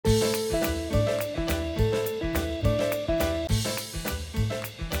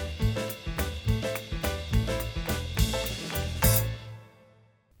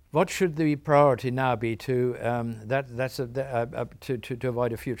What should the priority now be to to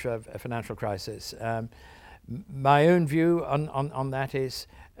avoid a future financial crisis? My own view on that is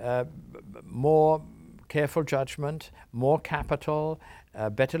more careful judgment, more capital,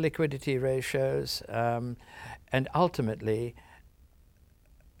 better liquidity ratios, and ultimately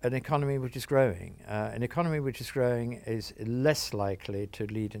an economy which is growing. An economy which is growing is less likely to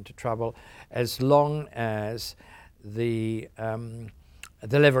lead into trouble as long as the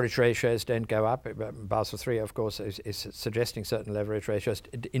leverage ratios don't go up. Basel III, of course, is suggesting certain leverage ratios.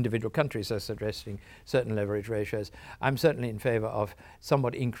 Individual countries are suggesting certain leverage ratios. I'm certainly in favor of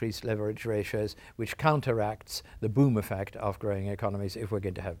somewhat increased leverage ratios, which counteracts the boom effect of growing economies if we're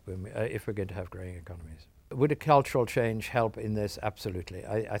going to have growing economies. Would a cultural change help in this? Absolutely.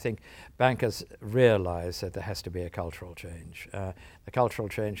 I think bankers realize that there has to be a cultural change. The cultural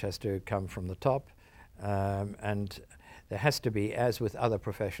change has to come from the top, and there has to be, as with other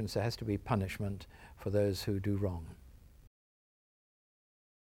professions, there has to be punishment for those who do wrong.